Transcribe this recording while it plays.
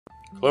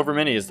Clover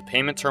Mini is the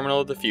payment terminal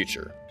of the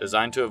future,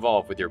 designed to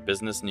evolve with your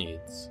business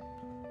needs.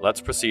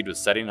 Let's proceed with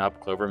setting up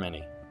Clover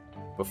Mini.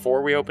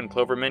 Before we open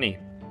Clover Mini,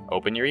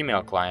 open your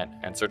email client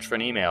and search for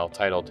an email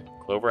titled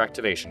Clover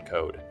Activation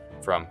Code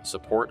from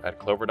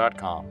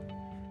support@clover.com.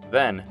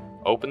 Then,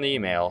 open the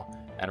email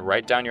and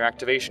write down your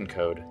activation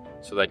code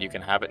so that you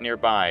can have it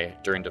nearby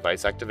during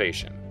device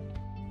activation.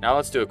 Now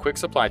let's do a quick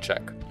supply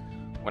check.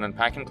 When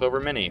unpacking Clover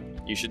Mini,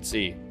 you should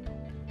see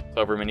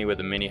Clover Mini with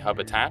a mini hub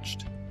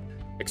attached,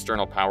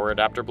 external power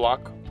adapter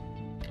block,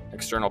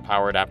 external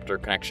power adapter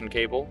connection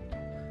cable,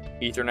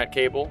 Ethernet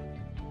cable,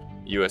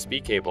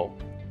 USB cable,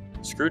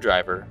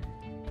 screwdriver,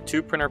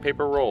 2 printer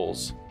paper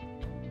rolls,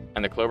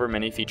 and the Clover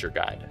Mini feature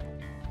guide.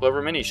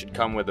 Clover Mini should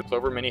come with the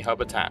Clover Mini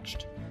hub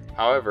attached.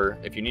 However,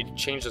 if you need to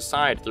change the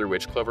side through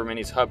which Clover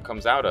Mini's hub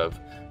comes out of,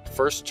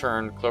 first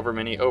turn Clover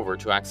Mini over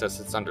to access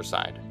its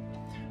underside.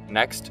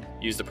 Next,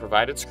 use the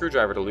provided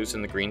screwdriver to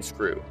loosen the green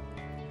screw.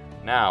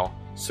 Now,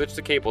 switch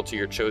the cable to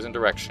your chosen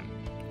direction.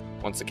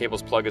 Once the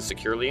cable's plug is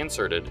securely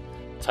inserted,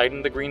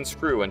 tighten the green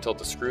screw until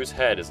the screw's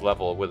head is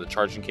level with the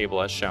charging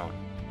cable as shown.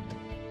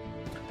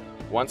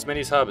 Once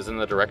Mini's hub is in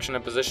the direction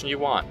and position you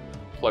want,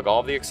 plug all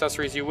of the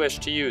accessories you wish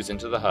to use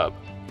into the hub.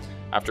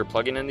 After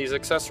plugging in these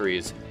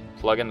accessories,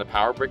 plug in the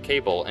power brick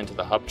cable into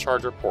the hub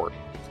charger port,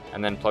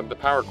 and then plug the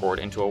power cord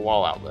into a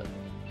wall outlet.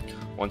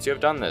 Once you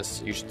have done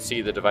this, you should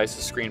see the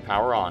device's screen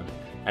power on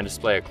and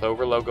display a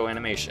Clover logo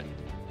animation.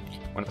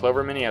 When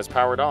Clover Mini has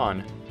powered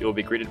on, you will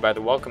be greeted by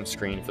the welcome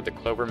screen for the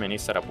Clover Mini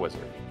Setup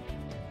Wizard.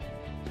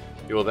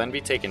 You will then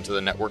be taken to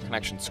the network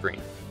connection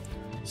screen.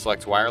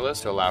 Select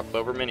Wireless to allow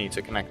Clover Mini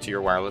to connect to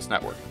your wireless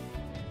network.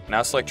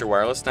 Now select your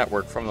wireless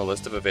network from the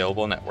list of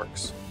available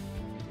networks.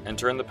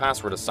 Enter in the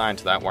password assigned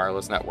to that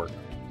wireless network.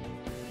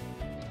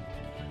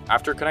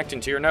 After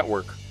connecting to your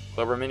network,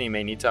 Clover Mini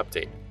may need to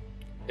update.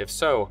 If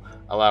so,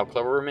 allow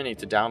Clover Mini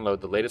to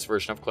download the latest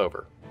version of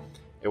Clover.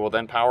 It will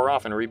then power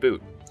off and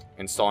reboot,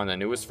 installing the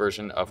newest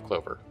version of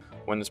Clover.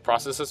 When this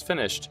process is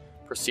finished,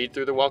 proceed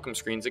through the welcome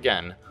screens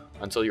again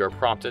until you are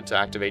prompted to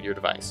activate your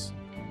device.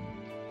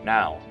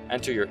 Now,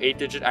 enter your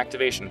 8-digit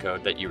activation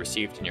code that you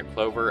received in your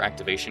Clover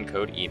activation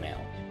code email.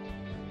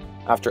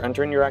 After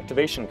entering your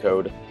activation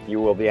code, you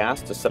will be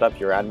asked to set up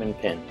your admin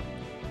PIN.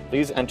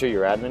 Please enter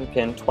your admin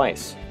PIN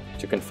twice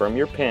to confirm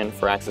your PIN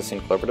for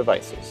accessing Clover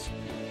devices.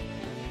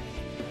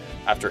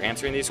 After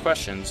answering these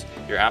questions,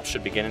 your app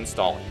should begin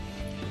installing.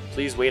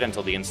 Please wait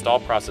until the install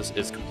process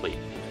is complete.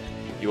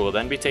 You will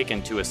then be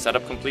taken to a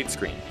Setup Complete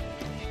screen.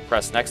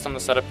 Press Next on the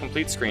Setup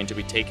Complete screen to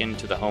be taken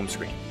to the home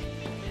screen.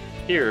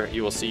 Here,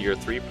 you will see your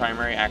 3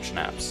 primary action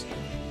apps,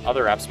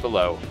 other apps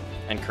below,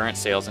 and current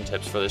sales and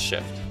tips for this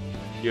shift.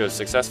 You have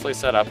successfully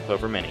set up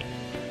Clover Mini.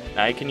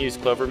 Now you can use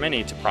Clover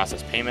Mini to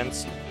process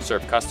payments,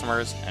 serve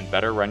customers, and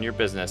better run your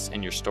business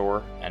in your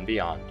store and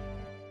beyond.